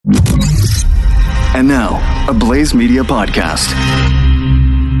And now, a Blaze Media podcast.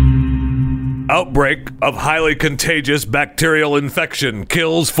 Outbreak of highly contagious bacterial infection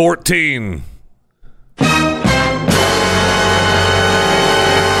kills 14.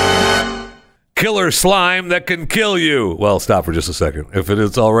 Killer slime that can kill you. Well, stop for just a second. If it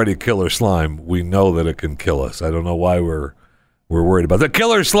is already killer slime, we know that it can kill us. I don't know why we're worried about the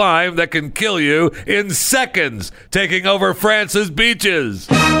killer slime that can kill you in seconds, taking over France's beaches.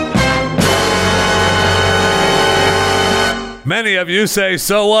 Many of you say,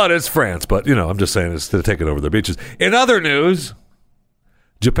 so what? It's France. But, I'm just saying it's taking over their beaches. In other news,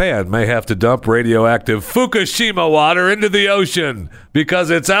 Japan may have to dump radioactive Fukushima water into the ocean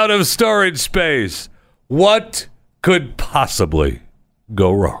because it's out of storage space. What could possibly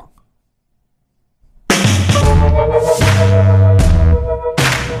go wrong?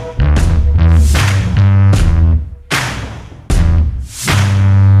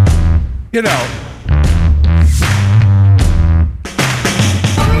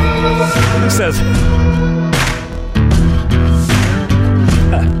 It says,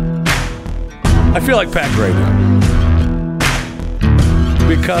 I feel like Pat Gray now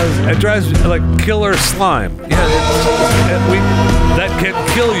because it drives me like killer slime. That can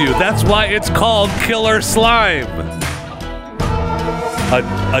kill you. That's why it's called killer slime.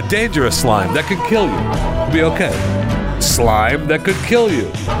 A dangerous slime that can kill you. It'll be okay. Slime that could kill you.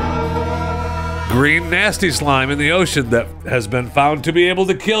 Green nasty slime in the ocean that has been found to be able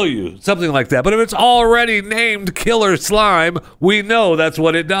to kill you. Something like that. But if it's already named killer slime, we know that's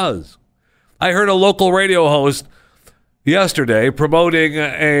what it does. I heard a local radio host yesterday promoting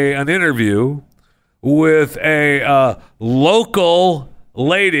an interview with a local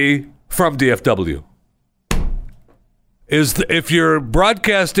lady from DFW. If you're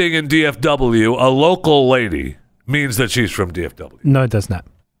broadcasting in DFW, a local lady means that she's from DFW. No, it does not.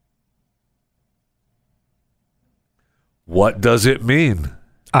 What does it mean?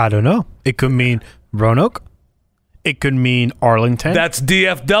 I don't know. It could mean Roanoke. It could mean Arlington. That's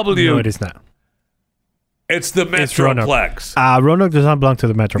DFW. No, it is not. It's the Metroplex. Roanoke does not belong to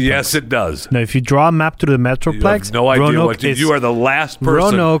the Metroplex. Yes, it does. No, if you draw a map to the Metroplex, you have no idea Roanoke what you are the last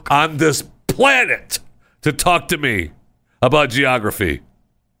person Roanoke on this planet to talk to me about geography.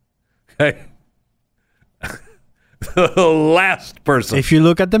 Okay? The last person. If you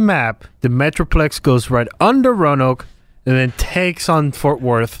look at the map, the Metroplex goes right under Roanoke and then takes on Fort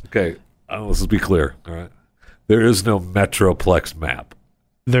Worth. Okay, let's be clear. All right, there is no Metroplex map.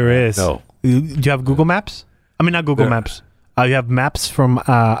 There is. No. Do you have Google Maps? I mean, not Google Maps. You have maps from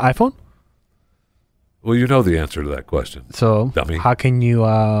iPhone? Well, you know the answer to that question. So, dummy. How can you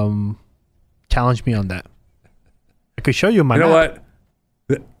challenge me on that? I could show you my map. You know what?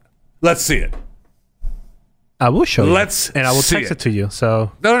 Let's see it. I will show you. And I will text it to you.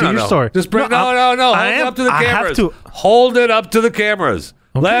 So, no. Story. Just bring no. Hold it up to the cameras. Hold it up to the cameras.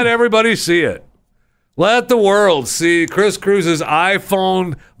 Okay. Let everybody see it. Let the world see Chris Cruz's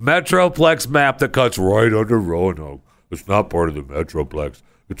iPhone Metroplex map that cuts right under Roanoke. It's not part of the Metroplex.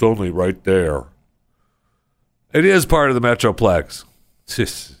 It's only right there. It is part of the Metroplex.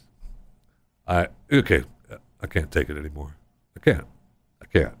 Okay. I can't take it anymore. I can't.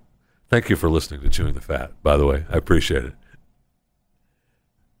 Thank you for listening to Chewing the Fat, by the way. I appreciate it.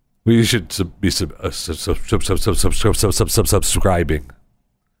 We should be subscribing.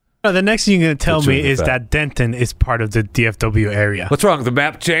 No, the next thing you're going to tell me is that Denton is part of the DFW area. What's wrong? The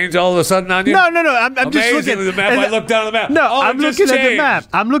map changed all of a sudden on you? No. I'm just looking at the map. I looked down at the map. No, I'm looking at the map.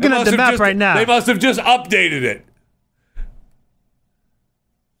 I'm looking at the map right now. They must have just updated it.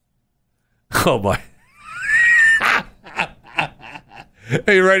 Oh, my.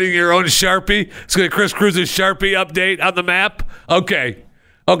 Are you writing your own Sharpie? It's going to Chris Cruz's Sharpie update on the map? Okay,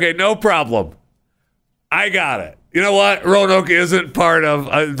 no problem. I got it. You know what? Roanoke isn't part of...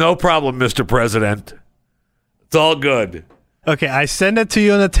 no problem, Mr. President. It's all good. Okay, I send it to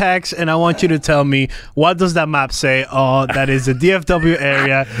you in a text, and I want you to tell me, what does that map say? Oh, that is the DFW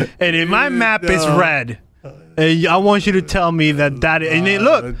area, and in my map, it's red. And I want you to tell me that... And then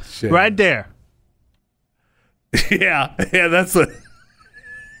look, right there. Yeah, that's the...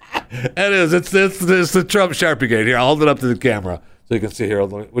 It is. It's the Trump Sharpie gate. Here, I'll hold it up to the camera so you can see here.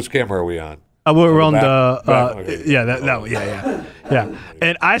 Which camera are we on? We're on the yeah.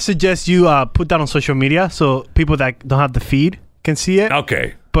 And I suggest you put that on social media so people that don't have the feed can see it.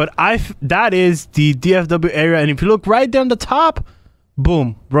 Okay. But that is the DFW area, and if you look right down the top,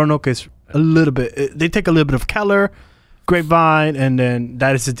 boom, Roanoke is a little bit. They take a little bit of Keller, Grapevine, and then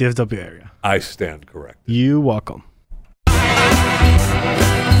that is the DFW area. I stand corrected. You're welcome.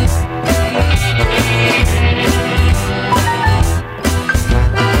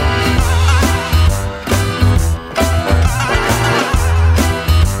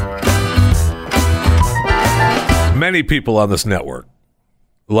 many people on this network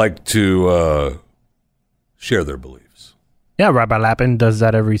like to share their beliefs. Yeah, Rabbi Lappin does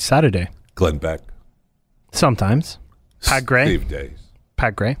that every Saturday. Glenn Beck. Sometimes. Pat Gray. Steve Days.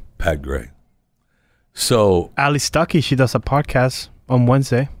 Pat Gray. Pat Gray. So Ali Stuckey, she does a podcast on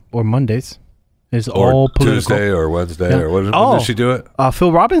Wednesday or Mondays. It's or all political. Tuesday or Wednesday Yeah. or when Oh. does she do it?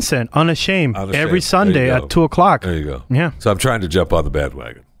 Phil Robinson, Unashamed, Unashamed. every There Sunday you go. at 2 o'clock. There you go. Yeah. So I'm trying to jump on the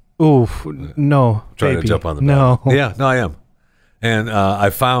bandwagon. Oof, no, Trying baby. to jump on the no. bandwagon. Yeah, no, I am. And I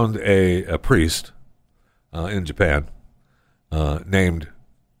found a priest in Japan named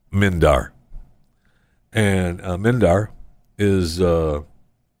Mindar. And Mindar is,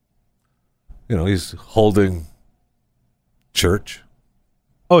 he's holding church.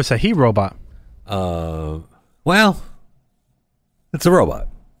 Oh, it's a he robot. Well, it's a robot.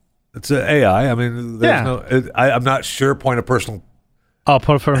 It's an AI. I mean, there's Yeah. I'm not sure. Point of personal. Oh,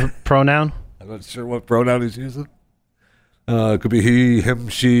 pronoun. I'm not sure what pronoun he's using. It could be he, him,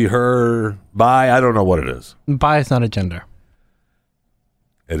 she, her, bi. I don't know what it is. Bi is not a gender.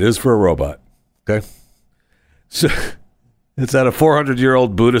 It is for a robot. Okay. So it's at a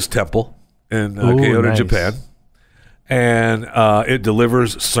 400-year-old Buddhist temple in Ooh, Kyoto, nice. Japan. And it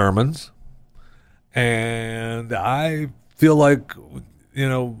delivers sermons. And I feel like,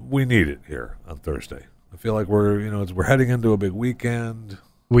 we need it here on Thursday. I feel like we're heading into a big weekend.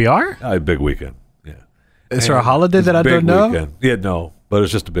 We are? A big weekend, yeah. Is there a holiday It's that a I big don't know? weekend. Yeah, no, but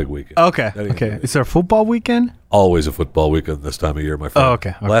it's just a big weekend. Okay, That ain't okay. good. Is there a football weekend? Always a football weekend this time of year, my friend. Oh,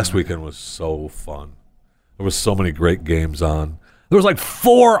 okay. Last weekend was so fun. There was so many great games on. There was like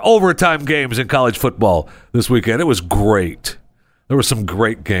 4 overtime games in college football this weekend. It was great. There were some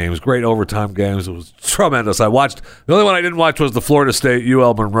great games, great overtime games. It was tremendous. I watched. The only one I didn't watch was the Florida State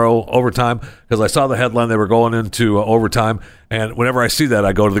UL Monroe overtime because I saw the headline they were going into overtime, and whenever I see that,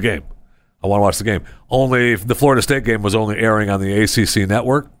 I go to the game. I want to watch the game. Only the Florida State game was only airing on the ACC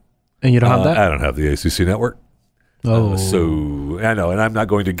network. And you don't have that? I don't have the ACC network. Oh. So I know, and I'm not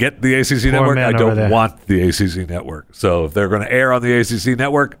going to get the ACC Poor network. man I over don't there. want the ACC network. So if they're going to air on the ACC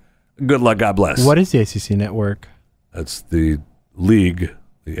network, good luck, God bless. What is the ACC network? That's the league,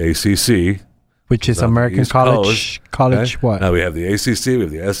 the ACC. Which is on the American East College. Coast, College okay? what? Now we have the ACC, we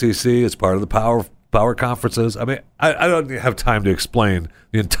have the SEC. It's part of the power conferences. I mean, I don't have time to explain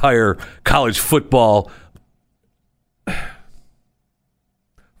the entire college football.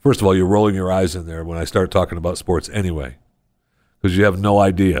 First of all, you're rolling your eyes in there when I start talking about sports anyway, because you have no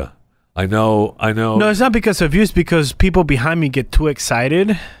idea. I know. No, it's not because of you. It's because people behind me get too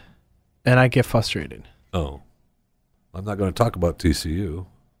excited, and I get frustrated. Oh, I'm not going to talk about TCU.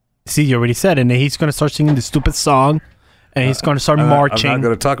 See, you already said it, and then he's going to start singing the stupid song, and he's going to start marching. I'm not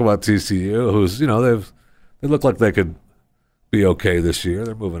going to talk about TCU, who's they look like they could be okay this year.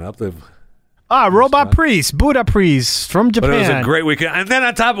 They're moving up. Robot Priest, Buddha Priest from Japan. But it was a great weekend. And then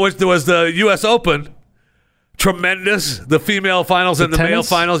on top of which there was the U.S. Open. Tremendous. The female finals and the male tennis?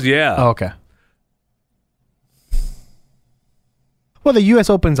 finals. Yeah. Oh, okay. Well, the U.S.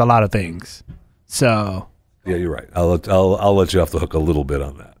 Open's a lot of things, so Yeah, you're right. I'll let you off the hook a little bit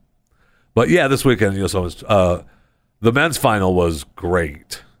on that. But yeah, this weekend, U.S. Open, the men's final was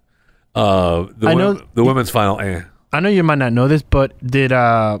great. The women's final, I know you might not know this, but did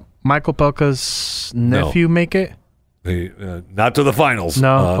Michael Pelka's nephew make it? Not to the finals.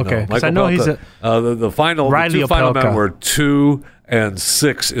 No? Okay. 'Cause I know he's the final. Riley the two final men Opelka. were 2 and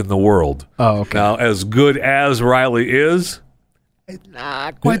 6 in the world. Oh, okay. Now, as good as Riley is,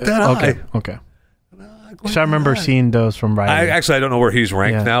 not quite that high. Okay. So I remember seeing those from Riley. I don't know where he's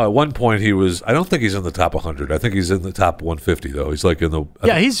ranked Yeah. now. At one point, he was. I don't think he's in the top 100. I think he's in the top 150 though. He's like in the.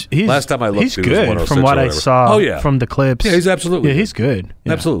 Yeah, he's last time I looked, he's he was good 106 from what or I whatever. saw. Oh, yeah. From the clips. Yeah, he's absolutely Yeah, good. he's good.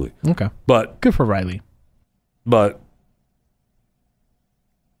 Yeah. Absolutely. Okay. But Good for Riley. not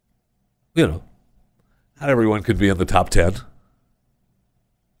everyone could be in the top 10.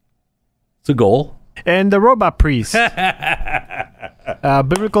 It's a goal. And the Robot Priest.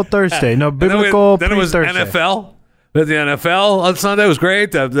 Biblical Thursday. No, Biblical Then it was Priest Thursday. NFL. Then the NFL on Sunday was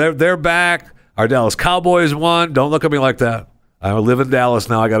great. They're back. Our Dallas Cowboys won. Don't look at me like that. I live in Dallas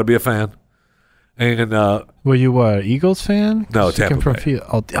now. I got to be a fan. And Were you a Eagles fan? No, 'Cause you came Tampa from Bay.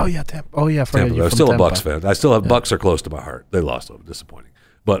 Oh yeah, Tampa. Oh yeah, I forgot Tampa, you're I'm from still Tampa. a Bucks fan. I still have Bucks are close to my heart. They lost, though, disappointing.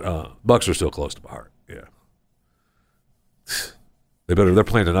 But Bucks are still close to my heart. Yeah, they're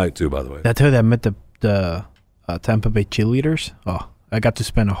playing tonight too. By the way, Did I tell you that I met the Tampa Bay cheerleaders? Oh, I got to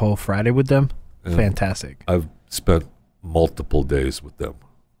spend a whole Friday with them. Yeah. Fantastic. I've spent multiple days with them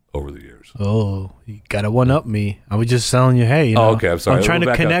over the years. Oh, you gotta one up me. I was just telling you, hey, you know, Okay. I'm sorry. I'm trying We'll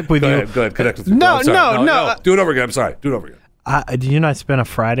to back connect up. with Go you. Ahead, go ahead. Connect with you. No, I'm sorry. no. Do it over again. I'm sorry. Do it over again. Did you know I spent a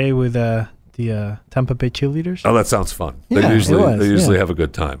Friday with the the Tampa Bay cheerleaders. Oh, that sounds fun. Yeah, They it was, usually yeah. have a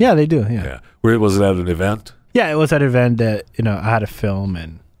good time. Yeah, they do. Yeah. Yeah. Where was it at an event? Yeah, it was at an event that, I had a film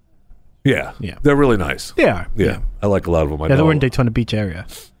and Yeah. Yeah. They're really nice. they are. Yeah. I like a lot of them. Yeah, they were in Daytona Beach area.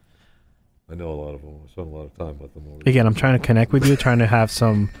 I know a lot of them. I spent a lot of time with them. Again, I'm trying to connect with you, trying to have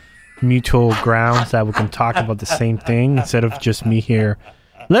some mutual grounds that we can talk about the same thing instead of just me here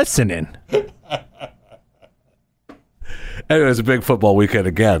listening. Anyway, it's a big football weekend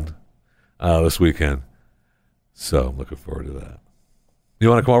again this weekend. So I'm looking forward to that. You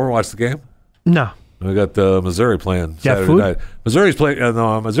want to come over and watch the game? No. We got Missouri playing Yeah, Saturday food? night. Missouri's playing.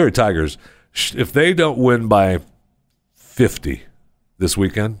 Missouri Tigers. If they don't win by 50 this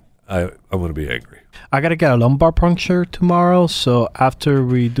weekend, I'm going to be angry. I got to get a lumbar puncture tomorrow, so after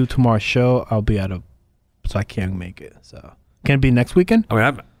we do tomorrow's show, I'll be so I can't make it. So can it be next weekend? I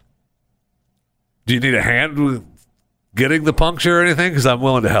mean, do you need a hand with getting the puncture or anything? Because I'm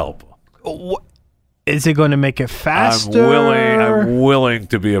willing to help. Is it going to make it faster? I'm willing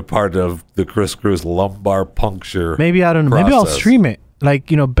to be a part of the Chris Cruz lumbar puncture. Maybe, I don't know. Maybe I'll process. stream it like,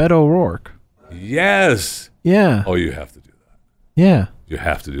 Beto O'Rourke. Yes. Yeah. Oh, you have to do that. Yeah. You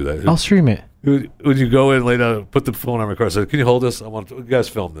have to do that. I'll stream it. Would you go in, lay down, put the phone on record, say, "Can you hold this? You guys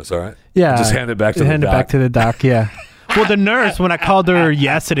film this, all right?" Yeah. Just hand it back to the Hand it doc. back to the doc, yeah. Well, the nurse, when I called her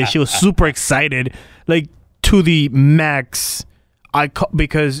yesterday, she was super excited, like to the max.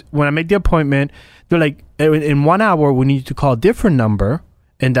 Because when I made the appointment, they're like, in 1 hour, we need to call a different number,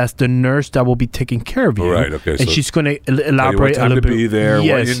 and that's the nurse that will be taking care of you. Right, okay, And so she's going to what elaborate time a little to bit. be there,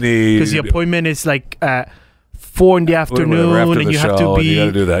 what you need. Because the appointment is like at 4 in the afternoon, Whatever, after and the you have show, to and be. you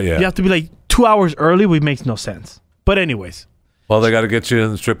gotta do that, yeah. You have to be like 2 hours early, which makes no sense. But anyways. Well, they got to get you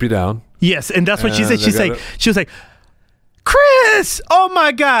and strip you down. Yes, and that's what she said. And She was like, Chris, oh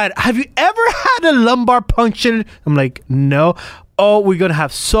my God, have you ever had a lumbar puncture? I'm like, no. Oh, we're going to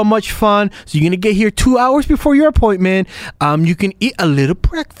have so much fun. So you're going to get here 2 hours before your appointment. You can eat a little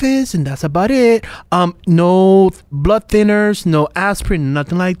breakfast, and that's about it. No blood thinners, no aspirin,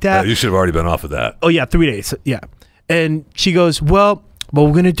 nothing like that. You should have already been off of that. Oh, yeah, 3 days. Yeah. And she goes, well, what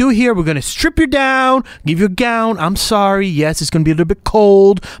we're going to do here, we're going to strip you down, give you a gown. I'm sorry. Yes, it's going to be a little bit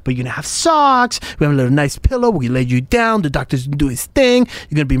cold, but you're going to have socks. We have a little nice pillow. We lay you down. The doctor's going to do his thing.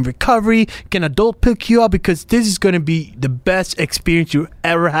 You're going to be in recovery. Can adult pick you up? Because this is going to be the best experience you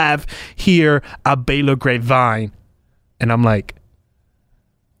ever have here at Baylor Grapevine. And I'm like,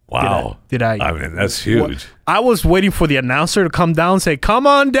 Wow. Did I? I mean, that's huge. I was waiting for the announcer to come down and say, come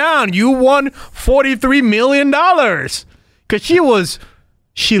on down. You won $43 million. Because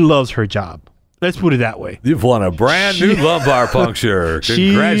she loves her job. Let's put it that way. You've won a brand new lumbar puncture.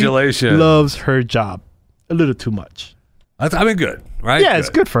 Congratulations. She loves her job a little too much. I mean, good, right? Yeah, it's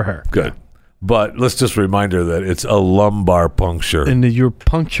good for her. Good. But let's just remind her that it's a lumbar puncture. And that you're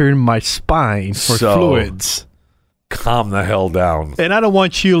puncturing my spine for fluids. Calm the hell down. And I don't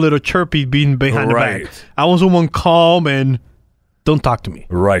want you, little chirpy, being behind the Right. back. I want someone calm and don't talk to me.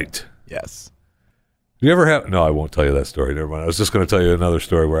 Right. Yes. You ever have? No, I won't tell you that story. Never mind. I was just going to tell you another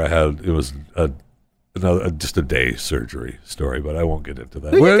story where it was just a day surgery story, but I won't get into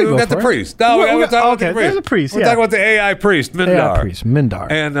that. You can We go got the for it. priest. No, we haven't talked about the priest. There's a priest. We're talking about the AI priest, Mindar. AI priest, Mindar.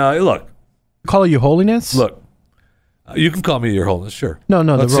 And look, Call you holiness? look. You can call me Your Holiness, sure. No,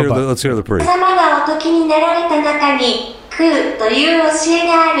 the let's hear robot. let's hear the priest. 様がお時になられた中に空という教え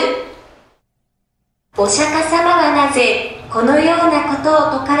がある。お釈迦様はなぜこのようなこと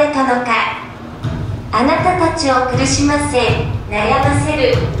を説かれたのか。あなたたちを苦しませ、悩ませ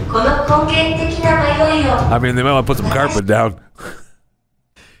るこの根源的な迷いを。 I mean, they might want to put some carpet down.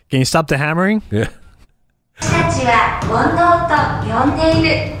 Can you stop the hammering? Yeah. 私たちは煩悩と呼んでい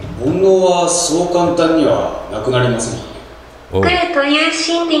る。煩悩はそう簡単にはなくなりません。 Oh. 来るという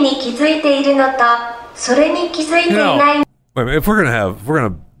真理に気づいているのと、それに気づいていない。 Wait a minute,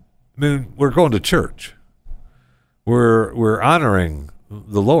 we're going to church. We're honoring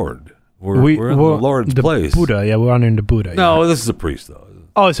the Lord. We're in the Lord's the place. Buddha, yeah, we're honoring the Buddha. No, yeah. this is a priest, though.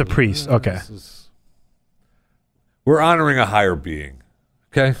 Oh, it's a priest. Okay. We're honoring a higher being,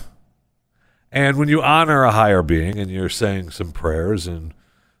 okay? And when you honor a higher being and you're saying some prayers and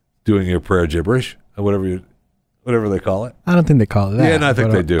doing your prayer gibberish, or whatever they call it. I don't think they call it that. Yeah, no, I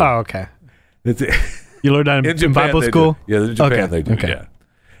think they do. Oh, okay. It's, You learned that in Japan, Bible they school? do. Yeah, in Japan Okay, they do. okay. Yeah,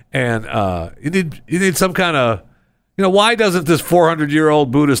 and you need some kind of, why doesn't this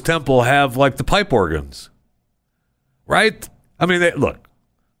 400-year-old Buddhist temple have like the pipe organs? Right? I mean, look,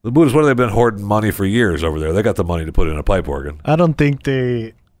 the Buddhists, what have they been hoarding money for years over there? They got the money to put in a pipe organ. I don't think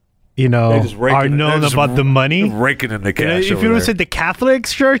they, They just rake are it- known they're just about the money. raking in the cash. If over you there. said the Catholic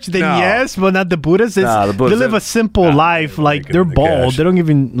Church, then No. yes, but not the Buddhists. Nah, the Buddhists- They live a simple nah, life. they're Like raking they're in the bald. cash. They don't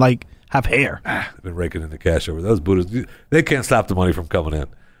even like have hair. They've been raking in the cash over those Buddhists. They can't stop the money from coming in.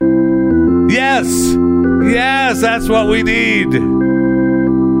 Yes, that's what we need.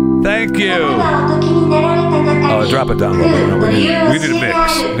 Thank you. Oh, drop it down a little bit. No, we need a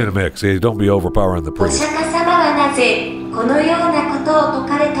mix. We need a mix. Hey, don't be overpowering the お priest. 釈迦様はなぜこのようなことを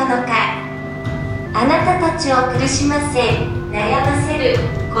説かれたのか。あなたたちを苦しませ悩ませる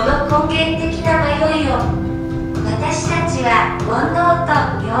この根源的な迷いを私たちは煩悩と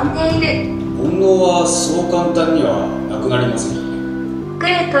呼んでいる。煩悩はそう簡単にはなくなりませんよね。来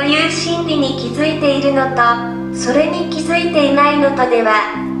るという真理に気づいているのとそれに気づいていないのとでは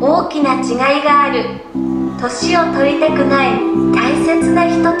大きな違いがある。年を取りたくない、大切な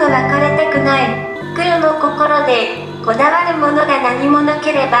人と別れたくない。来るの心でこだわるものが何もな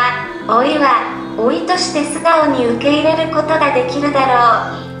ければ老いは老いとして素直に受け入れることができるだろ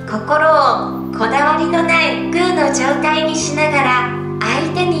う。心をこだわりのない空の状態にしながら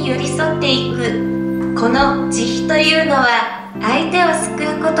相手に寄り添っていく。この慈悲というのは相手を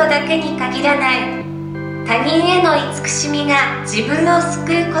救うことだけに限らない。他人への慈しみが自分を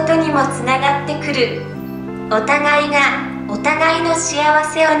救うことにもつながってくる。お互いがお互いの幸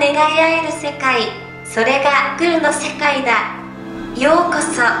せを願い合える世界、それが空の世界だ。ようこ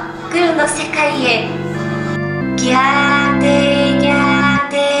そ空の世界へ。ギャーテギャー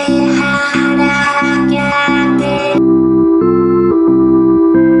テハラギャーテ。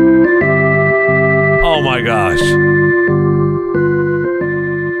 Oh my gosh.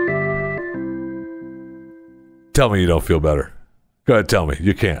 Tell me you don't feel better. Go ahead, tell me.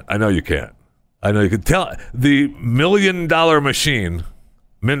 You can't. I know you can't. I know you can tell. The $1 million machine,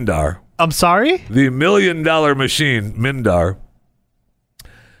 Mindar. I'm sorry? The $1 million machine, Mindar,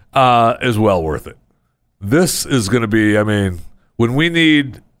 is well worth it. This is going to be, I mean, when we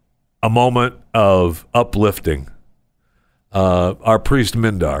need a moment of uplifting, our priest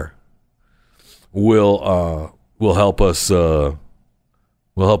Mindar will help us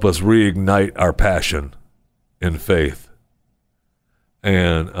reignite our passion in faith.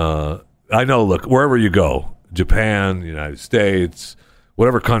 And I know, look, wherever you go, Japan, United States,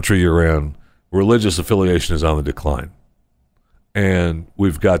 whatever country you're in, religious affiliation is on the decline. And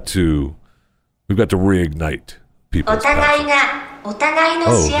we've got to reignite お people's 互い passion. がお互いの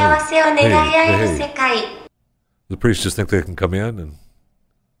幸せを願い合える世界。 The priests just think they can come in and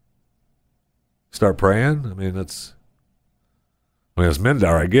start praying. I mean, it's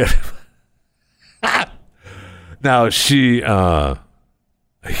Mindar, I get it. Now, he, I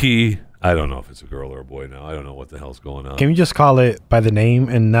don't know if it's a girl or a boy now. I don't know what the hell's going on. Can we just call it by the name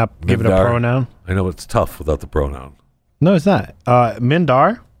and not give it a Mindar. pronoun? I know it's tough without the pronoun. No, it's not.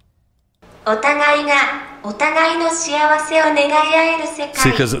 Mindar. お互いがお互いの幸せを願い合える世 See,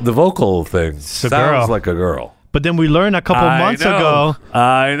 界。 because the vocal thing a sounds girl. like a girl. But then we learned a couple months ago,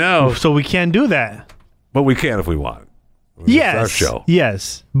 I know. so we can't do that. But we can if we want. It's Yes. our show.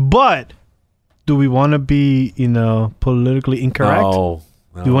 Yes. But do we want to be, politically incorrect? No.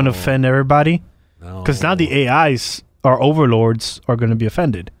 Do we want to offend everybody? No. Because now the AIs, our overlords, are going to be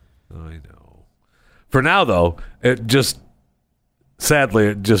offended. I know. For now, though, sadly,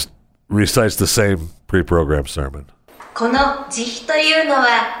 it just recites the same pre-programmed sermon. この慈悲というの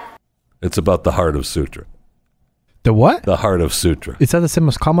は It's about the heart of Sutra. The what? The heart of Sutra. Is that the same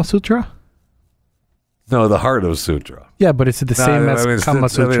as Kama Sutra? No, the heart of Sutra. Yeah, but is it the same as Kama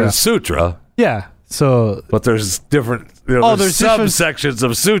Sutra? It's Sutra, Yeah. So, but there's different. there's different- subsections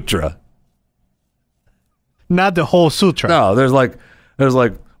of Sutra. not the whole sutra. No, there's like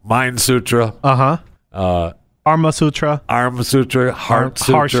Mind Sutra, Uh-huh. Arma Sutra. Arm Sutra, Heart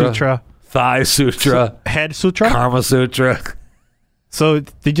Sutra, Heart Sutra. Thigh Sutra, Head Sutra. Karma Sutra. So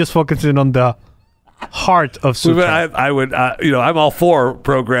they just focusing on the heart of Sutra. I'm all for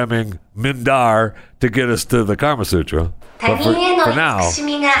programming Mindar to get us to the Karma Sutra. 他 But 人への for now, 慈し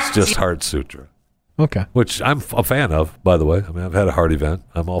みが it's just Heart Sutra, Okay. which I'm a fan of, by the way. I mean, I've had a heart event.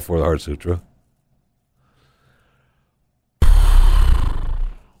 I'm all for the Heart Sutra.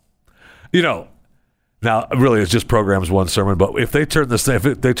 Now really, it's just programs one sermon. But if they turn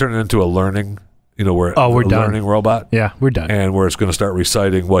it into a learning, we're we're a done. learning robot, Yeah, we're done. and where it's going to start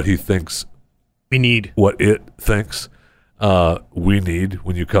reciting what he thinks, We need. what it thinks we need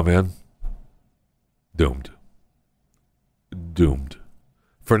when you come in. Doomed.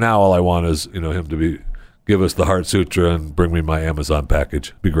 For now, all I want is him to give us the Heart Sutra and bring me my Amazon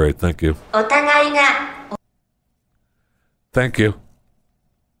package. Be great. Thank you. お互いが Thank you.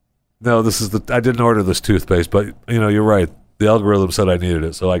 No, I didn't order this toothpaste, but you're right. The algorithm said I needed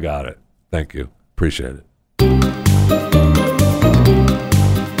it, so I got it. Thank you. Appreciate it.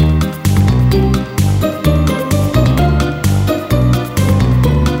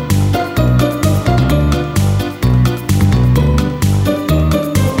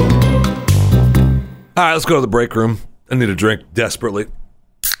 All right, let's go to the break room. I need a drink desperately.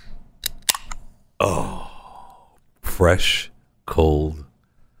 Oh, fresh, cold,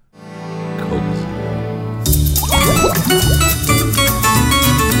 cozy.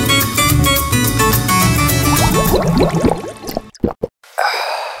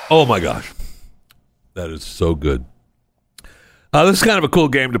 Oh my gosh, that is so good. This is kind of a cool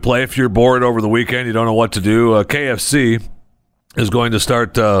game to play if you're bored over the weekend. You don't know what to do. KFC is going to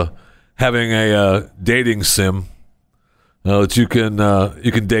start having a dating sim that you can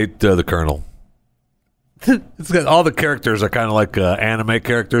date the Colonel. It's got, all the characters are kind of like anime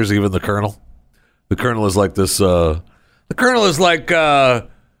characters. Even the Colonel. The Colonel is like this. The Colonel is like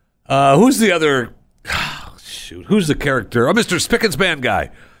who's the other? Oh, shoot, who's the character? Oh, Mr. Spick and Span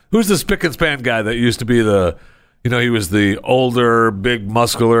guy. Who's the Spick and Span guy that used to be the? You know, he was the older, big,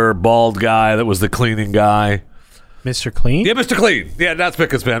 muscular, bald guy that was the cleaning guy. Mr. Clean? Yeah, Mr. Clean. Yeah, not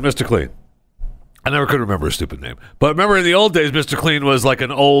Spick and Span, Mr. Clean. I never could remember his stupid name. But remember in the old days, Mr. Clean was like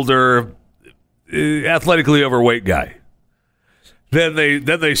an older, athletically overweight guy. Then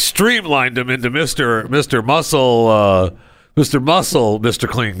they streamlined him into Mr. Muscle, Mr.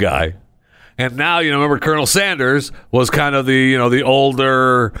 Clean guy. And now, remember Colonel Sanders was kind of the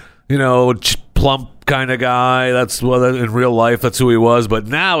older, plump kind of guy. That's what in real life, that's who he was. But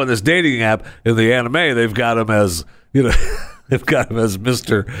now in this dating app, in the anime, they've got him as, they've got him as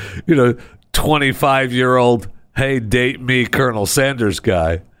Mr., 25-year-old, hey, date me, Colonel Sanders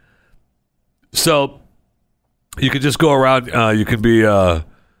guy. So you can just go around. You can be.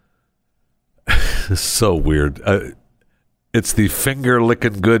 It's so weird. It's the finger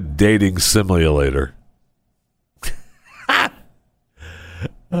licking good dating simulator.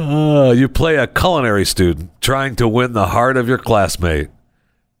 You play a culinary student trying to win the heart of your classmate.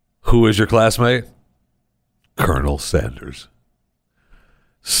 Who is your classmate? Colonel Sanders.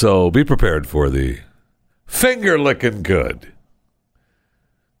 So be prepared for the finger licking good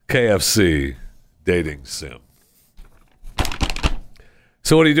KFC dating sim.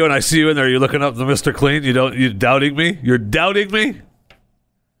 So what are you doing? I see you in there. You're looking up the Mr. Clean. You doubting me? You're doubting me?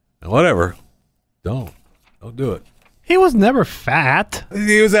 Whatever. Don't do it. He was never fat.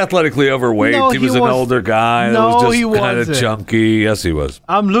 He was athletically overweight. No, he was an older guy that was just kind of chunky. Yes, he was.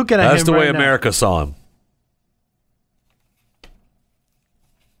 I'm looking at him. That's the way right America now. saw him.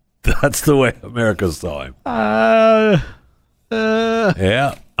 That's the way America saw him.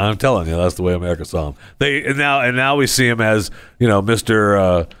 Yeah, I'm telling you, that's the way America saw him. And now we see him as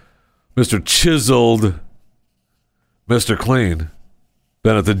Mr. Chiseled, Mr. Clean,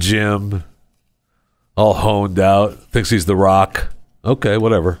 been at the gym, all honed out, thinks he's the Rock. Okay,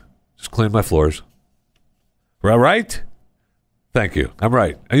 whatever, just clean my floors. Right? Thank you. I'm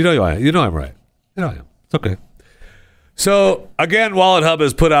right. You know I am. You know I'm right. You know I am. It's okay. So, again, Wallet Hub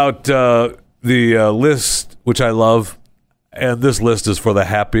has put out the list, which I love, and this list is for the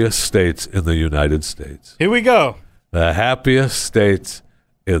happiest states in the United States. Here we go. The happiest states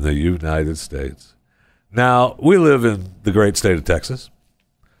in the United States. Now, we live in the great state of Texas.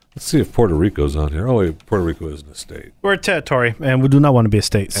 Let's see if Puerto Rico's on here. Oh, wait, Puerto Rico isn't a state. We're a territory, and we do not want to be a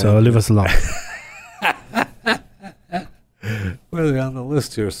state, so leave us alone. Where are they on the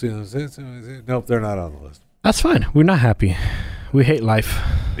list here? Nope, they're not on the list. That's fine. We're not happy. We hate life.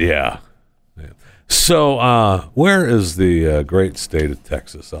 Yeah. So, where is the great state of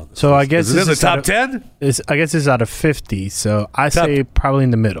Texas on this? So list? I guess is it in the top 10? I guess it's out of 50. So I say probably in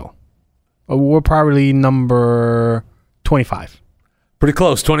the middle. We're probably number 25. Pretty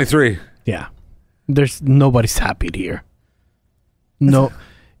close, 23. Yeah. There's nobody's happy here. No.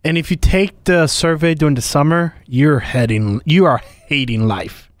 And if you take the survey during the summer, you are hating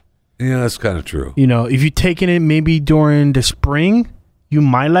life. Yeah, that's kind of true. If you're taking it maybe during the spring, you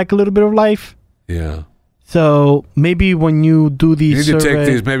might like a little bit of life. Yeah. So maybe when you do these you need to take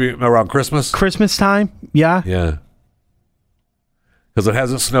these maybe around Christmas. Christmas time, yeah. Yeah. Because it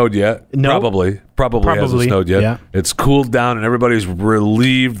hasn't snowed yet. No. Probably hasn't snowed yet. Yeah. It's cooled down and everybody's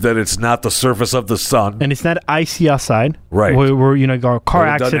relieved that it's not the surface of the sun. And it's not icy outside. Right. Where got car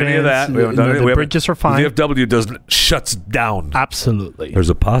accidents. Done any of that. We haven't done the bridges are fine. The VFW shuts down. Absolutely. There's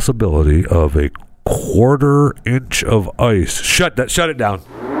a possibility of a quarter-inch of ice. Shut it down.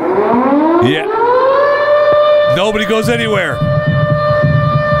 Yeah. Nobody goes anywhere.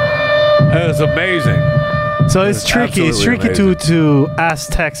 That is amazing. So it's tricky. It's tricky to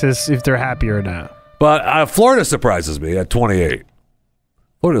ask Texas if they're happy or not. But Florida surprises me at 28.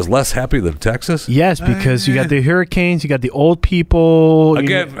 Florida's less happy than Texas? Yes, because you got the hurricanes, you got the old people.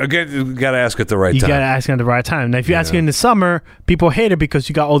 Again, you got to ask at the right time. You got to ask at the right time. Now, if you ask it in the summer, people hate it because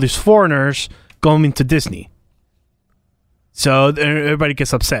you got all these foreigners going into Disney. So everybody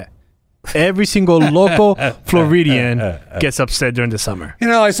gets upset. Every single local Floridian gets upset during the summer. You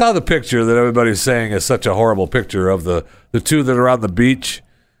know, I saw the picture that everybody's saying is such a horrible picture of the two that are on the beach,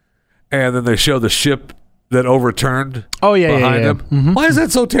 and then they show the ship that overturned behind them. Mm-hmm. Why is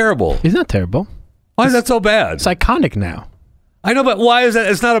that so terrible? It's not terrible. Why is that so bad? It's iconic now. I know, but why is that?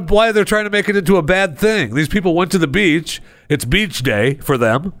 It's not why they're trying to make it into a bad thing. These people went to the beach. It's beach day for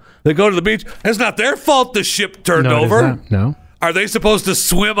them. They go to the beach. It's not their fault the ship turned No, it is over. not. No. Are they supposed to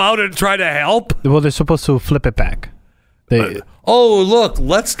swim out and try to help? Well, they're supposed to flip it back. Oh, look,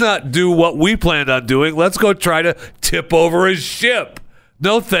 let's not do what we planned on doing. Let's go try to tip over a ship.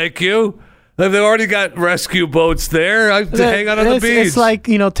 No, thank you. They've already got rescue boats there. I hang out on the beach. It's like,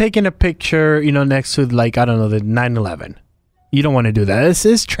 taking a picture, next to, like, I don't know, the 9/11. You don't want to do that.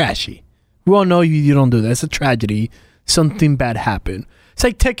 It's trashy. We all know you don't do that. It's a tragedy. Something bad happened. It's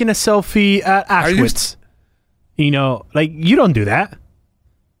like taking a selfie at Auschwitz. Like, you don't do that.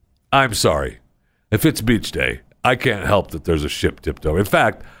 I'm sorry. If it's beach day, I can't help that there's a ship tipped over. In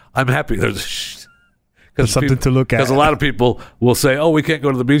fact, I'm happy there's something to look at. Because a lot of people will say, oh, we can't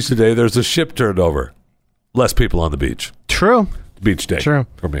go to the beach today. There's a ship turned over. Less people on the beach. True. Beach day. True.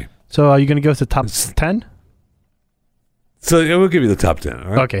 For me. So are you going to give us the top 10? So we'll give you the top 10. All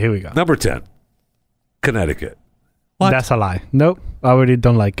right? Okay, here we go. Number 10, Connecticut. What? That's a lie. Nope. I already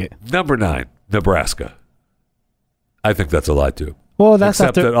don't like it. Number 9, Nebraska. I think that's a lie, too. Well, that's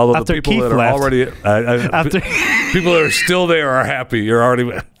Except after, that although after the people Keith that are left. already After people that are still there are happy. You're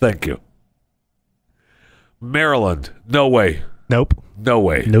already thank you. Maryland, no way. Nope. No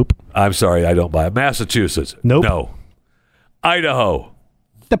way. Nope. I'm sorry, I don't buy it. Massachusetts, Nope. no. Idaho,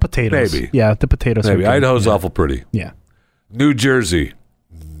 The potatoes. Maybe. Yeah, the potatoes. maybe. are good. Idaho's yeah. awful pretty. Yeah. New Jersey,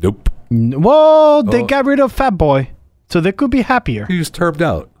 nope. Well, they got rid of Fat Boy, so they could be happier. He's termed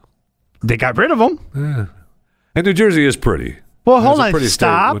out. They got rid of him. And New Jersey is pretty. Well, It's hold a on. pretty state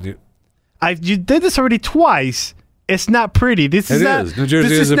Stop. when you- You did this already twice. It's not pretty. This is It not. is. New Jersey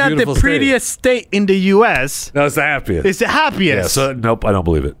this is a not the beautiful state. prettiest state in the U.S. No, it's the happiest. It's the happiest. Yeah, so nope, I don't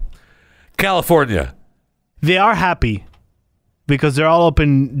believe it. California, They are happy because they're all up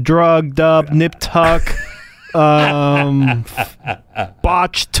and drugged up, nip tuck,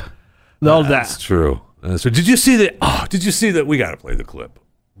 botched, all that's that. true. That's true. Did you see that? Oh, did you see that? We got to play the clip.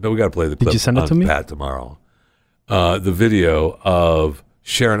 No, we got to play the clip. you send it on to me? Pat tomorrow. The video of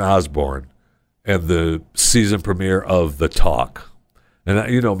Sharon Osbourne and the season premiere of The Talk.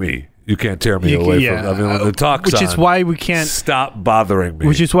 And you know me. You can't tear me away from. I mean, when The Talk's which is on, why we can't. stop bothering me.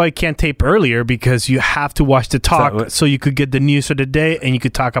 Which is why you can't tape earlier because you have to watch the talk so you could get the news of the day and you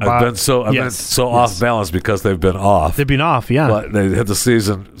could talk about. I've been so off balance because they've been off. They've been off, yeah. But they had the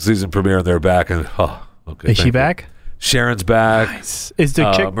season premiere and they're back. And okay. Is she thank you. back? Sharon's back. Nice. Is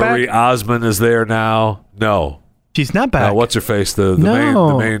the chick Marie back? Osmond is there now. No. She's not back. What's her face? The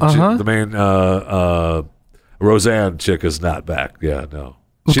No, main Roseanne chick is not back. Yeah, no.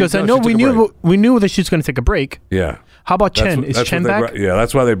 Because I know we knew that she's going to take a break. Yeah. How about That's Chen? what- Is that's Chen what they back? brought- yeah,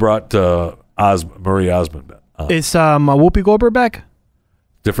 that's why they brought Marie Osmond back. Is Whoopi Goldberg back?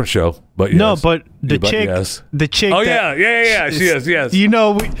 Different show, but yes. No, but the But chick, yes. the chick. Oh that- yeah. She is. Yes. You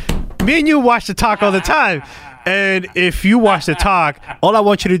know, me and you watch the talk all the time. And if you watch the talk, all I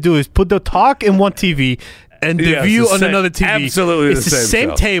want you to do is put the talk in one TV and the Yeah, view it's the on same- another TV. absolutely it's the same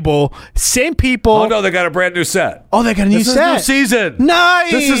show. table, same people. Oh no, they got a brand new set. Oh, they got a new This is set. new season.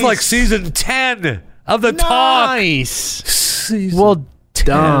 Nice. This is like season 10 of The Talk. Nice. Season Well 10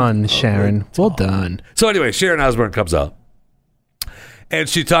 done, of Sharon. The Well Talk. done. So anyway, Sharon Osbourne comes out, and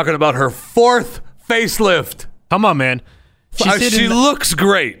she's talking about her 4th facelift. Come on, man. She looks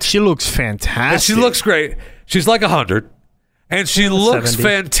great. She looks fantastic. And she looks great. She's like 100, and she looks 70.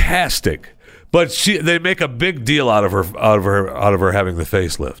 fantastic. But they make a big deal out of her having the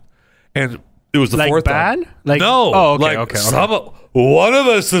facelift, and it was the Like 4th bad? time. Like- no, oh, okay, like okay. one of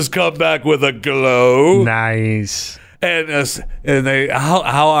us has come back with a glow. nice. And they, how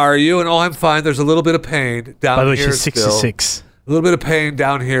are you? And I'm fine. There's a little bit of pain down By the way, here she's still. 66. A little bit of pain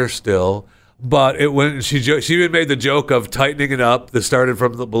down here still. But she even made the joke of tightening it up. They started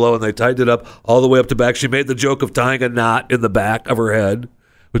from below and they tightened it up all the way up to back. She made the joke of tying a knot in the back of her head,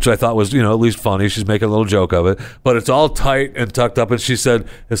 which I thought was, at least funny. She's making a little joke of it. But it's all tight and tucked up. And she said,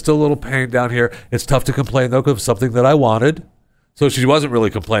 it's still a little pain down here. It's tough to complain, though, because something that I wanted. So she wasn't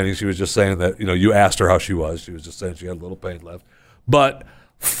really complaining. She was just saying that, you asked her how she was. She was just saying she had a little pain left. But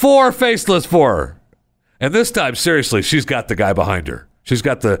 4 facelifts for her. And this time, seriously, she's got the guy behind her.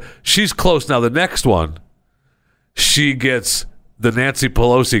 She's close. Now, the next one, she gets the Nancy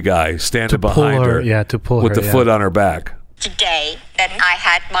Pelosi guy standing behind her. Yeah, to pull with her, the foot on her back. Today that I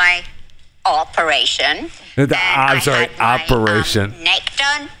had my operation. And I had operation. My neck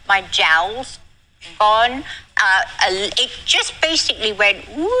done, my jowls gone. It just basically went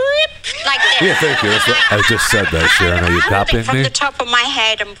whoop like this. Yeah, thank you. I just said that, Sharon. Are you copying from me? the top of my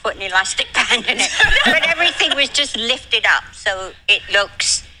head and put an elastic band in it. But everything was just lifted up, so it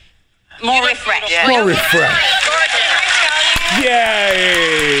looks more refreshed. Yeah. More refreshed.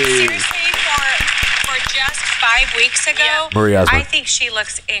 Yay! Seriously, for just 5 weeks ago, Marie Osmond. I think she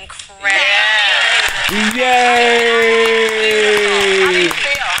looks incredible. Yay! How do you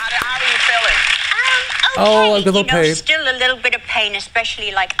feel? How are you feeling? Okay, Oh, a little pain. Still a little bit of pain,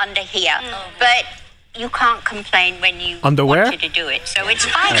 especially like under here. But you can't complain when you Underwear? wanted to do it, so it's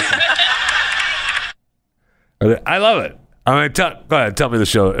fine. I love it. I mean, go ahead. Tell me the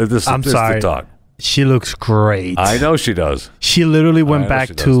show. I'm sorry. The talk. She looks great. I know she does. She literally went know back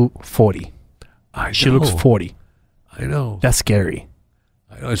she to 40. She looks 40. I know. That's scary.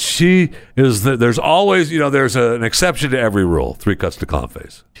 She is. There's always, there's an exception to every rule. 3 cuts to clown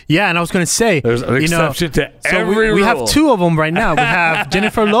face. Yeah, and I was going to say, There's an exception to every rule. We have 2 of them right now. We have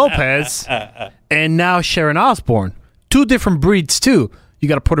Jennifer Lopez and now Sharon Osbourne. 2 different breeds, too. You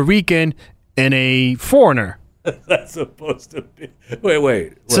got a Puerto Rican and a foreigner. That's supposed to be.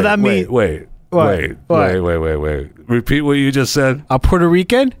 Wait. So that means- Wait. What? Repeat what you just said. A Puerto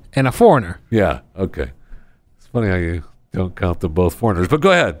Rican and a foreigner. Yeah. Okay. It's funny how you don't count them both foreigners, but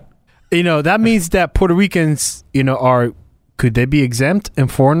go ahead. That means that Puerto Ricans, could they be exempt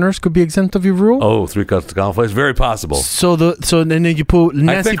and foreigners could be exempt of your rule? Oh, 3 cuts to clown face. Very possible. So then you put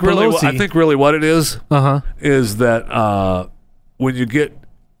Nancy Pelosi. I think really what it is is that when you get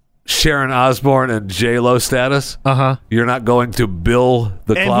Sharon Osbourne and J-Lo status, you're not going to bill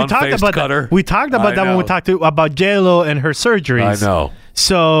the clown-faced cutter. We talked about that when we talked about J-Lo and her surgeries. I know.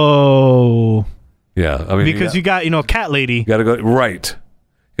 So yeah, I mean because you got Cat Lady. You got to go right.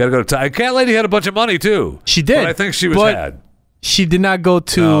 You got to go to Cat Lady had a bunch of money too. She did. But I think she was had. She did not go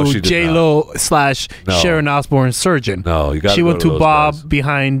to J-Lo / Sharon Osbourne's surgeon. No, you got. She went to Bob guys.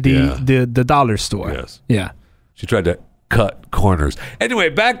 behind the dollar store. Yes. Yeah. She tried to cut corners. Anyway,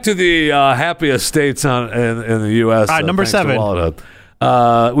 back to the happiest states in the U.S. All right, number 7.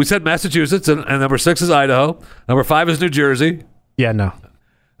 We said Massachusetts, and number 6 is Idaho. Number 5 is New Jersey. Yeah, no.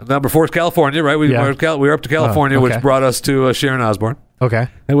 Number 4 is California, right? We were up to California, okay. which brought us to Sharon Osbourne. Okay.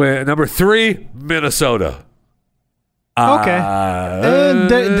 Anyway, number 3, Minnesota. Okay.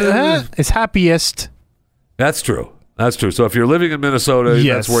 It's happiest. That's true. So if you're living in Minnesota,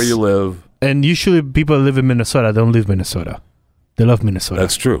 Yes. that's where you live. And usually people that live in Minnesota don't live Minnesota. They love Minnesota.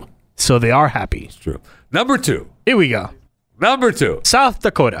 That's true. So they are happy. It's true. Number 2. Here we go. Number 2. South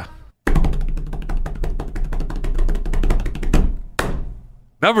Dakota.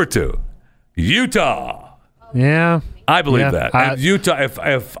 Number 2. Utah. Yeah. I believe that. And Utah,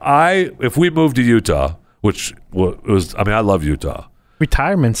 if we moved to Utah, which was, I love Utah.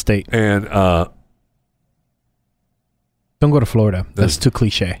 Retirement state. And don't go to Florida. That's too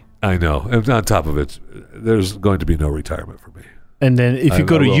cliche. I know. And on top of it, there's going to be no retirement for me. And then if you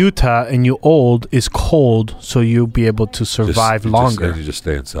go to Utah and you're old, it's cold, so you'll be able to survive longer. You just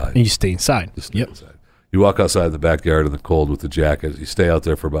stay inside. And you stay inside. Just stay inside. You walk outside in the backyard in the cold with the jacket. You stay out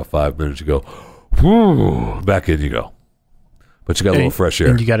there for about 5 minutes. You go, whoo, back in you go. But you got a little fresh air.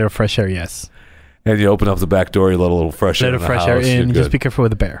 And you got a little fresh air, yes. And you open up the back door, you let a little fresh air in the fresh house. air in, and just be careful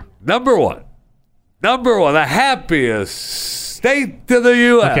with the bear. Number one, the happiest state to the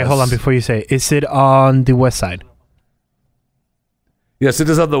U.S. Okay, hold on before you say, is it on the west side? Yes, it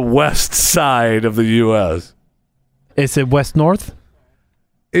is on the west side of the U.S. Is it west-north?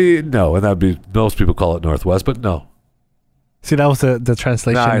 No, and that'd be, most people call it northwest, but no. See, that was the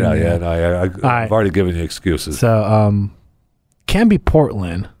translation. I've already given you excuses. So, can be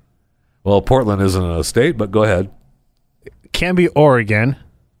Portland. Well, Portland isn't a state, but go ahead. Can be Oregon.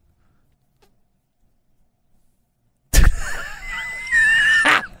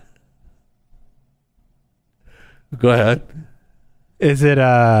 Go ahead. Is it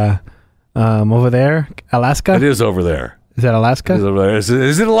over there? Alaska? It is over there. Is that Alaska? It is over there. Is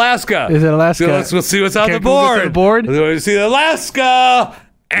it Alaska? Is it Alaska? So let's see what's on the Google board. to the board. Let's see Alaska.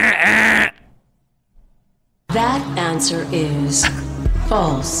 That answer is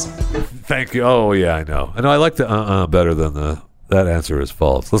false. Thank you. Oh yeah, I know. I like the better than that answer is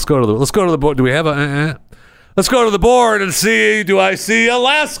false. Let's go to the board. Do we have a Let's go to the board and see. Do I see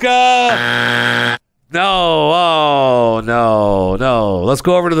Alaska? No. Oh no. Let's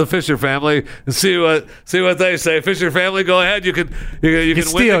go over to the Fisher family and see what they say. Fisher family, go ahead. You can win the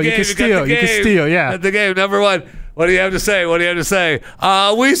game. You can steal. Yeah. At the game. Number one. What do you have to say?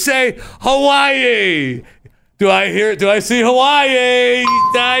 We say Hawaii. Do I see Hawaii?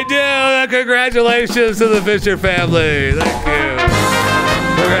 I do. Congratulations to the Fisher family. Thank you.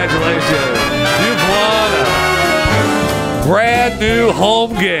 Congratulations. You've won a brand new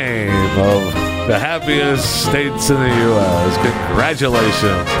home game of the happiest states in the U.S.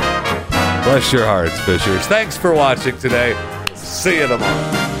 Congratulations. Bless your hearts, Fishers. Thanks for watching today. See you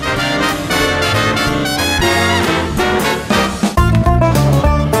tomorrow.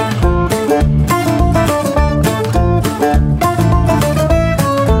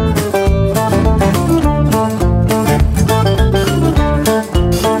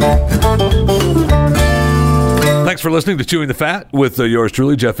 Thanks for listening to Chewing the Fat with yours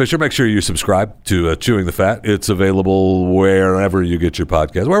truly, Jeff Fisher. Make sure you subscribe to Chewing the Fat. It's available wherever you get your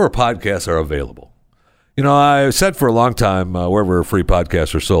podcasts, wherever podcasts are available. You know, I said for a long time wherever free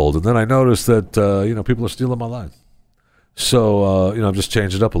podcasts are sold, and then I noticed that, people are stealing my line. So, I'm just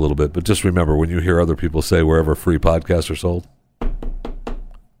changing it up a little bit. But just remember, when you hear other people say wherever free podcasts are sold,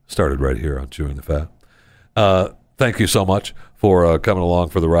 started right here on Chewing the Fat. Thank you so much for coming along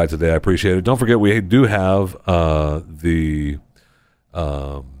for the ride today. I appreciate it. Don't forget, we do have the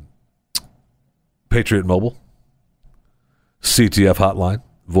Patriot Mobile CTF hotline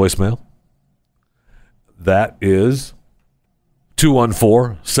voicemail. That is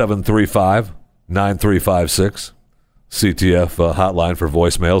 214-735-9356. CTF hotline for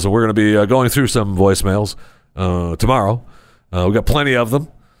voicemails. And we're going to be going through some voicemails tomorrow. We've got plenty of them.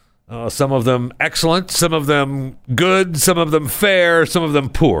 Some of them excellent, some of them good, some of them fair, some of them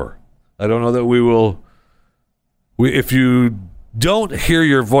poor. I don't know that we will... if you don't hear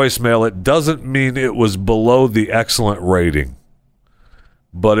your voicemail, it doesn't mean it was below the excellent rating.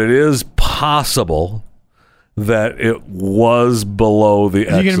 But it is possible that it was below the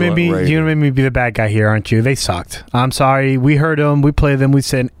excellent rating. You're going to make me be the bad guy here, aren't you? They sucked. I'm sorry. We heard them. We played them. We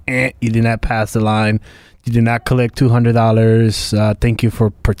said, you did not pass the line. You did not collect $200. Thank you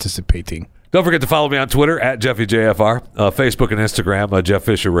for participating. Don't forget to follow me on Twitter at JeffyJFR, Facebook and Instagram, Jeff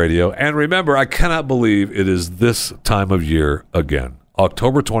Fisher Radio. And remember, I cannot believe it is this time of year again.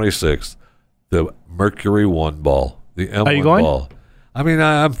 October 26th, the Mercury One ball, the M1 Are you going? ball. I mean,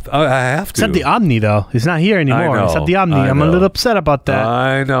 I have to. It's at the Omni, though. It's not here anymore. It's at the Omni. I'm a little upset about that.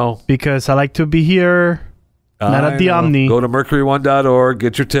 I know. Because I like to be here. Not at the Omni. Go to mercury1.org,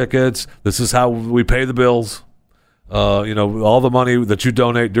 get your tickets. This is how we pay the bills. All the money that you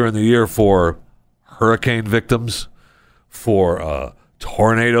donate during the year for hurricane victims, for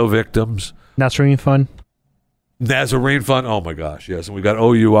tornado victims. Nazarene Fund. Nazarene Fund. Oh, my gosh, yes. And we got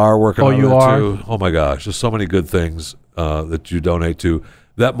OUR working on that, too. Oh, my gosh. There's so many good things that you donate to.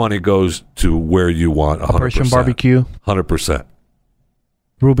 That money goes to where you want 100%. Operation Barbecue. 100%.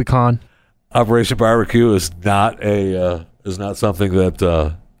 Rubicon. Operation Barbecue is not something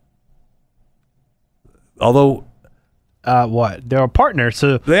that although what? They're a partner,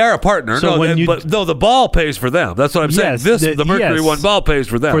 so they are a partner. So but the ball pays for them. That's what I'm saying. The Mercury One ball pays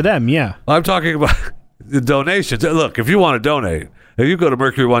for them. For them, yeah. I'm talking about the donations. Look, if you want to donate, if you go to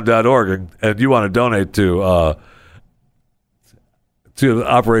mercury1.org and you want to donate to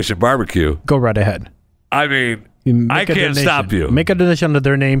Operation Barbecue, go right ahead. I mean, I can't stop you. Make a donation under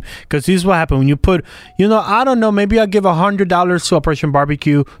their name, because this is what happened when you put, I don't know, maybe I'll give $100 to Operation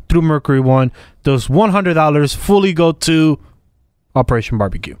Barbecue through Mercury One. Those $100 fully go to Operation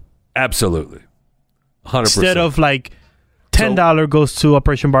Barbecue. Absolutely. 100%. Instead of like $10 goes to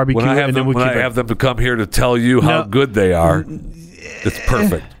Operation Barbecue. When I have them to come here to tell you how good they are, it's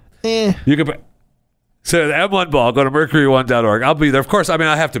perfect. You can... So the M1 ball, go to mercury1.org. I'll be there. Of course,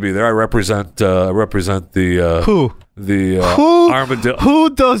 I have to be there. I represent the who? The Armadillo.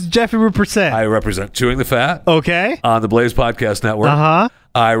 Who does Jeffy represent? I represent Chewing the Fat. Okay. On the Blaze Podcast Network. Uh-huh.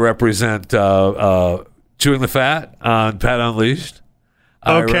 I represent Chewing the Fat on Pat Unleashed.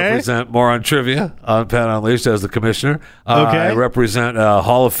 I represent Moron Trivia on Pat Unleashed as the commissioner. I represent a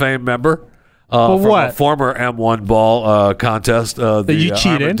Hall of Fame member. From a former M1 ball contest, the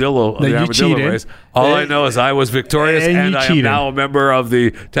Armadillo race. All I know is I was victorious, and I am now a member of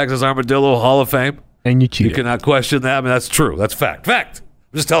the Texas Armadillo Hall of Fame. And you cheated. You cannot question that. I mean, that's true. That's fact. Fact.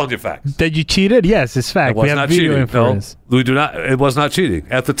 I'm just telling you facts. That you cheated? Yes, it's fact. It was not cheating. No, we do not. It was not cheating.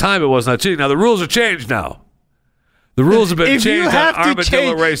 At the time, it was not cheating. Now, the rules are changed now. The rules have been changed on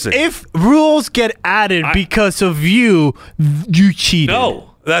Armadillo racing. If rules get added because of you cheated.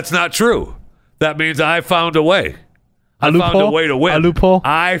 No, that's not true. That means I found a way. I found a way to win. A loophole?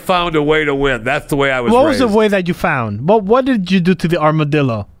 I found a way to win. That's the way I was What raised. was the way that you found? What did you do to the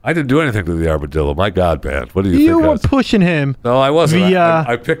armadillo? I didn't do anything to the armadillo. My God, man. What do you You think? were pushing him. No, I wasn't. Via-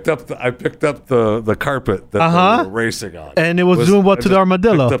 I picked up the carpet that they were racing on. And it was doing what to the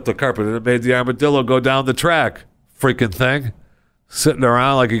armadillo? Picked up the carpet and it made the armadillo go down the track. Freaking thing. Sitting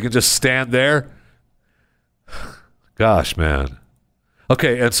around like you can just stand there. Gosh, man.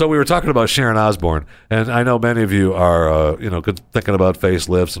 Okay, and so we were talking about Sharon Osbourne, and I know many of you are, thinking about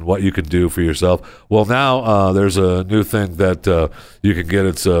facelifts and what you can do for yourself. Well, now there's a new thing that you can get.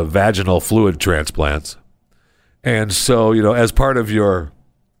 It's vaginal fluid transplants. And so, as part of your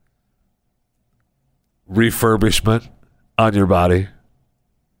refurbishment on your body,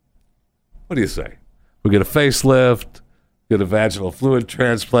 what do you say? We get a facelift, get a vaginal fluid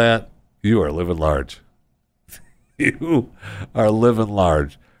transplant. You are living large. You are living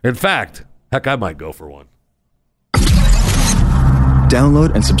large. In fact, heck, I might go for one.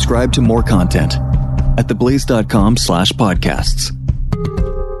 Download and subscribe to more content at theblaze.com/podcasts.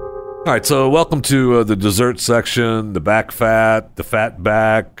 All right, so welcome to the dessert section, the back fat, the fat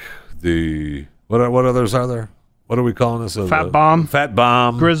back, the what others are there? What are we calling this? Fat bomb. Fat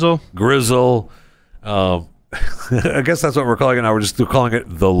bomb. Grizzle. I guess that's what we're calling it now. We're calling it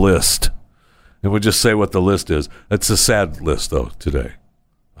the list. And we'll just say what the list is. It's a sad list, though, today.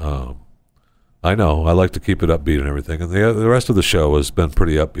 I know. I like to keep it upbeat and everything. And the rest of the show has been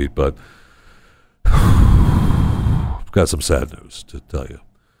pretty upbeat, but I've got some sad news to tell you.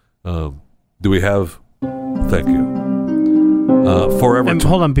 Do we have... Thank you. Forever... And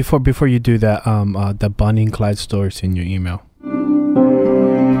hold on, before you do that, the Bonnie and Clyde stories in your email.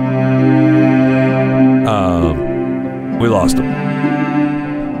 We lost him.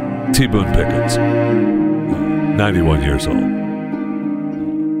 T. Boone Pickens, 91 years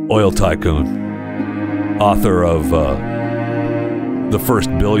old, oil tycoon, author of The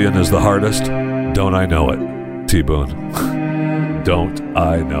First Billion is the Hardest. Don't I Know It, T. Boone. Don't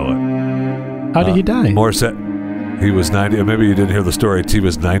I Know It. How did he die? He was 90. Maybe you didn't hear the story. T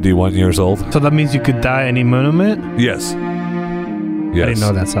was 91 years old. So that means you could die any moment? Yes. I didn't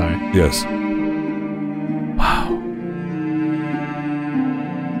know that, sorry. Yes. Wow.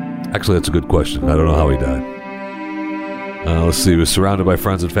 Actually, that's a good question. I don't know how he died. Let's see. He was surrounded by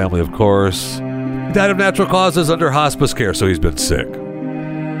friends and family, of course. He died of natural causes under hospice care, so he's been sick.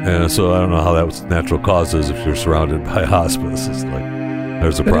 And so I don't know how that was natural causes if you're surrounded by hospice. It's like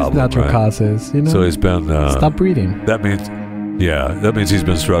there's a problem. Natural right? causes, you know. So he's been stop breathing. That means he's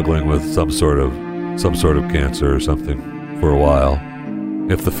been struggling with some sort of cancer or something for a while.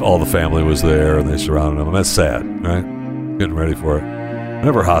 If all the family was there and they surrounded him, and that's sad, right? Getting ready for it.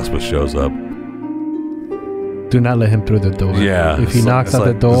 Whenever hospice shows up, do not let him through the door. Yeah. If he knocks at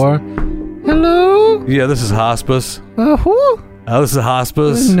the door, hello? Yeah, this is hospice. Who? Oh, this is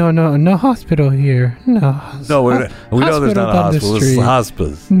hospice? No hospital here. No, we know there's not a hospital. This is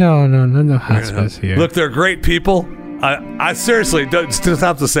hospice. No hospice here. Look, they're great people. I seriously, don't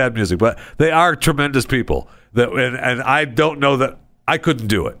stop the sad music, but they are tremendous people. And I don't know that I couldn't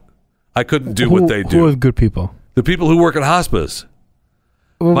do it. I couldn't do what they do. Who are good people? The people who work at hospice.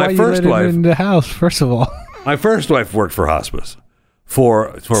 Well, my first wife in the house. First of all, my first wife worked for hospice for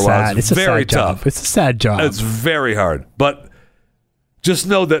a while. It's very tough. It's a sad job. It's very hard. But just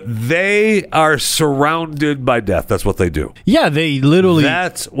know that they are surrounded by death. That's what they do. Yeah, they literally.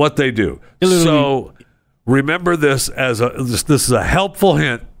 That's what they do. So remember this this is a helpful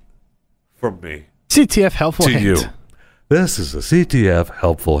hint from me. CTF helpful to hint. You. This is a CTF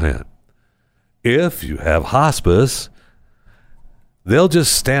helpful hint. If you have hospice, they'll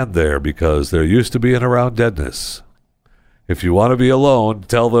just stand there because they're used to being around deadness. If you want to be alone,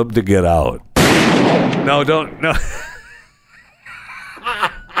 tell them to get out. No, don't. No.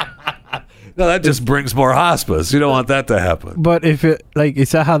 No, that just brings more hospice. You don't want that to happen. But if it,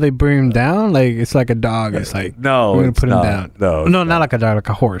 is that how they bring him down? Like, it's like a dog. It's like, no, we're going to put him down. No, not like a dog, like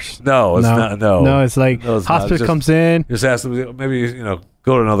a horse. No, it's not. No. No, it's like hospice comes in. Just ask them, maybe,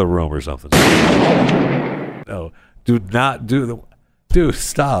 go to another room or something. No, do not do the. Dude,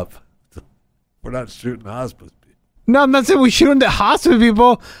 stop. We're not shooting hospice people. No, I'm not saying we're shooting the hospice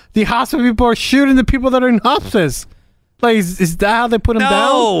people. The hospice people are shooting the people that are in hospice. Like, is that how they put them down?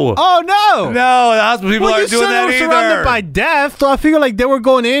 No. Oh, no. No, the hospice people aren't doing that either. They were surrounded by death. So I figure like they were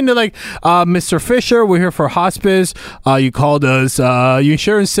going in. They're like, Mr. Fisher, we're here for hospice. You called us. Your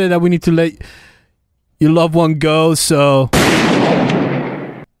insurance said that we need to let your loved one go. So do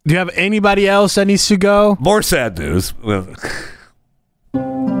you have anybody else that needs to go? More sad news.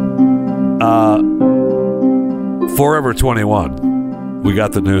 Forever 21, we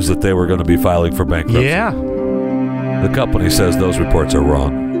got the news that they were going to be filing for bankruptcy. Yeah. The company says those reports are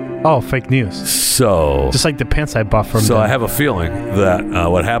wrong. Oh, fake news. So, Just like the pants I bought from so them. I have a feeling that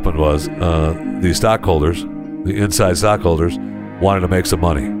what happened was the stockholders, the inside stockholders, wanted to make some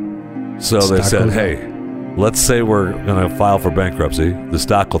money. So they said, hey, let's say we're going to file for bankruptcy. The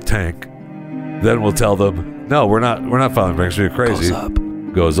stock will tank. Then we'll tell them, no, we're not filing bankruptcy. You're crazy.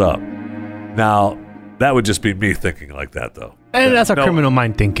 Goes up. Now, that would just be me thinking like that, though. And that's a criminal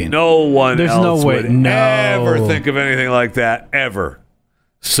mind thinking. No one There's else no way. would No. ever think of anything like that, ever.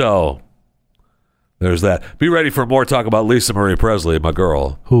 So, there's that. Be ready for more talk about Lisa Marie Presley, my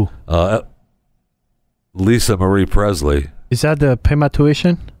girl. Who? Lisa Marie Presley. Is that the pay my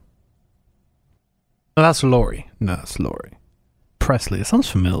tuition? No, that's Lori. No, that's Lori. Presley. It sounds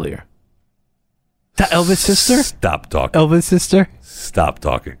familiar. Is that Elvis' sister? Stop talking. Elvis' sister? Stop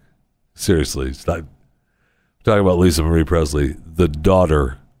talking. Seriously, stop. I'm talking about Lisa Marie Presley, the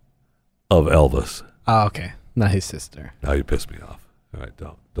daughter of Elvis. Oh, okay. Not his sister. Now you piss me off. All right,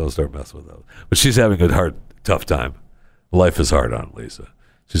 don't start messing with that. But she's having a tough time. Life is hard on Lisa.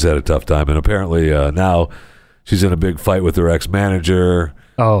 She's had a tough time, and apparently now she's in a big fight with her ex-manager.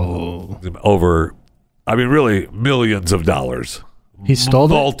 Oh. Over, I mean, really millions of dollars. He stole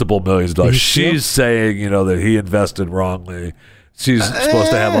multiple millions of dollars. She's saying, that he invested wrongly. She's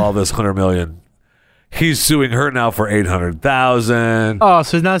supposed to have all this $100 million. He's suing her now for $800,000. Oh,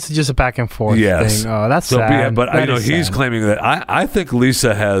 so now it's just a back and forth thing. Oh, that's sad. But he's claiming that I think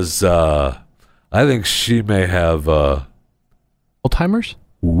Lisa has. I think she may have. Alzheimer's?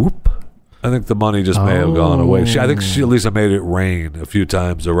 Whoop. I think the money just may have gone away. I think Lisa made it rain a few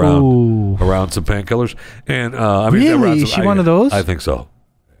times around some painkillers. And really? Is she one of those? I think so.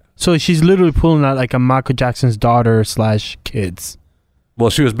 So she's literally pulling out like a Michael Jackson's daughter / kids. Well,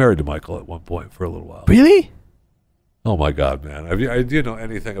 she was married to Michael at one point for a little while. Really? Oh my God, man! Do you know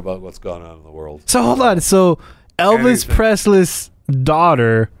anything about what's going on in the world? So hold on. So Elvis Presley's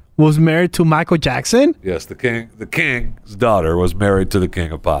daughter was married to Michael Jackson? Yes, the king's daughter was married to the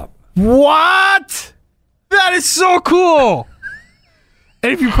king of pop. What? That is so cool.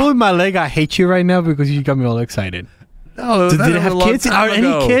 And if you're pulling my leg, I hate you right now because you got me all excited. No, did it have kids? Are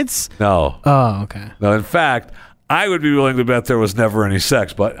any kids? No. Oh, okay. No, in fact, I would be willing to bet there was never any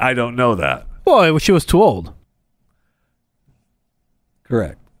sex, but I don't know that. Well, she was too old.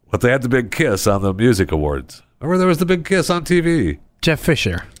 Correct. But they had the big kiss on the music awards. Remember there was the big kiss on TV? Jeff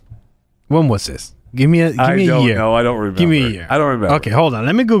Fisher. When was this? Give me a year. I don't know. I don't remember. Give me a year. I don't remember. Okay, hold on.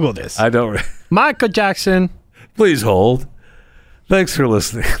 Let me Google this. I don't. Michael Jackson. Please hold. Thanks for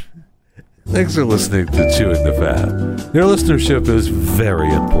listening. Thanks for listening to Chewing the Fat. Your listenership is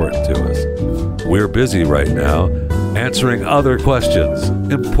very important to us. We're busy right now answering other questions,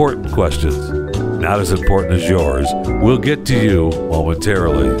 important questions, not as important as yours. We'll get to you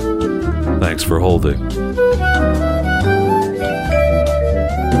momentarily. Thanks for holding.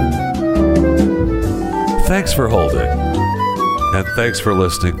 Thanks for holding. And thanks for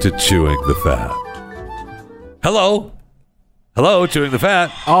listening to Chewing the Fat. Hello. Hello, Chewing the Fat.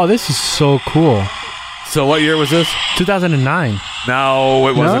 Oh, this is so cool. So what year was this? 2009. No,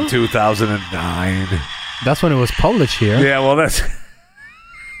 it wasn't 2009. That's when it was published here. Yeah, well, that's...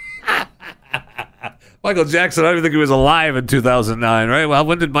 Michael Jackson, I don't even think he was alive in 2009, right? Well,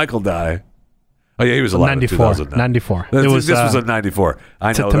 when did Michael die? Oh, yeah, he was alive in 2009. 94. This was in 94.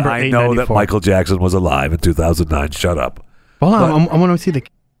 I know that Michael Jackson was alive in 2009. Shut up. Hold on, I want to see the...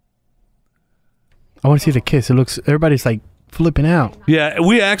 I want to see the kiss. It looks... Everybody's like flipping out. Yeah,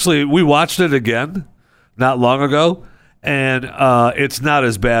 we watched it again not long ago, and it's not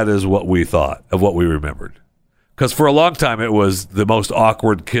as bad as what we thought, of what we remembered. Because for a long time, it was the most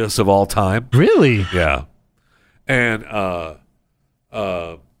awkward kiss of all time. Really? Yeah. And,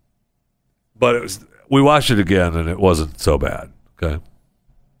 but it was, we watched it again, and it wasn't so bad. Okay.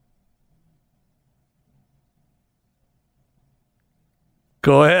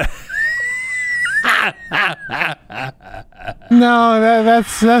 Go ahead. No,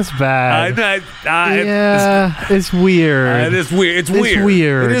 that's bad. It's weird. It is weird. It's weird.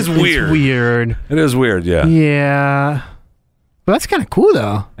 Weird. It is weird. It's weird. It is weird, yeah. Yeah. But that's kind of cool,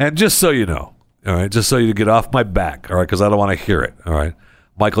 though. And just so you know, all right, just so you get off my back, all right, because I don't want to hear it, all right.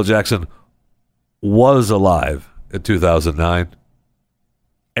 Michael Jackson was alive in 2009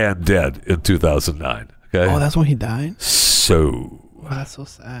 and dead in 2009, okay? Oh, that's when he died? So. Oh, that's so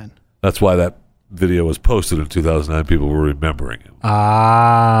sad. That's why that video was posted in 2009. People were remembering him.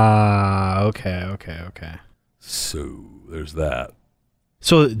 Ah, okay. So there's that.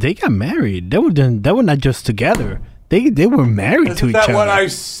 So they got married. They were not just together. They were married to each other. Isn't that what I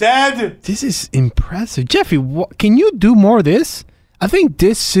said? This is impressive, Jeffy. Can you do more of this? I think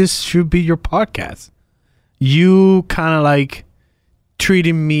this should be your podcast. you kind of like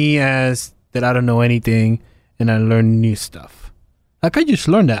treating me as that I don't know anything and I learn new stuff. Like I just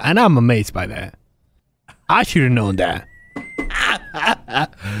learned that and I'm amazed by that. I should have known that.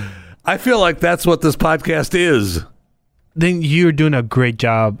 I feel like that's what this podcast is. Then you're doing a great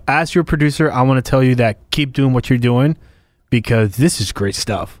job. As your producer, I want to tell you that keep doing what you're doing because this is great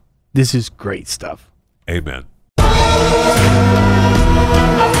stuff. This is great stuff. Amen.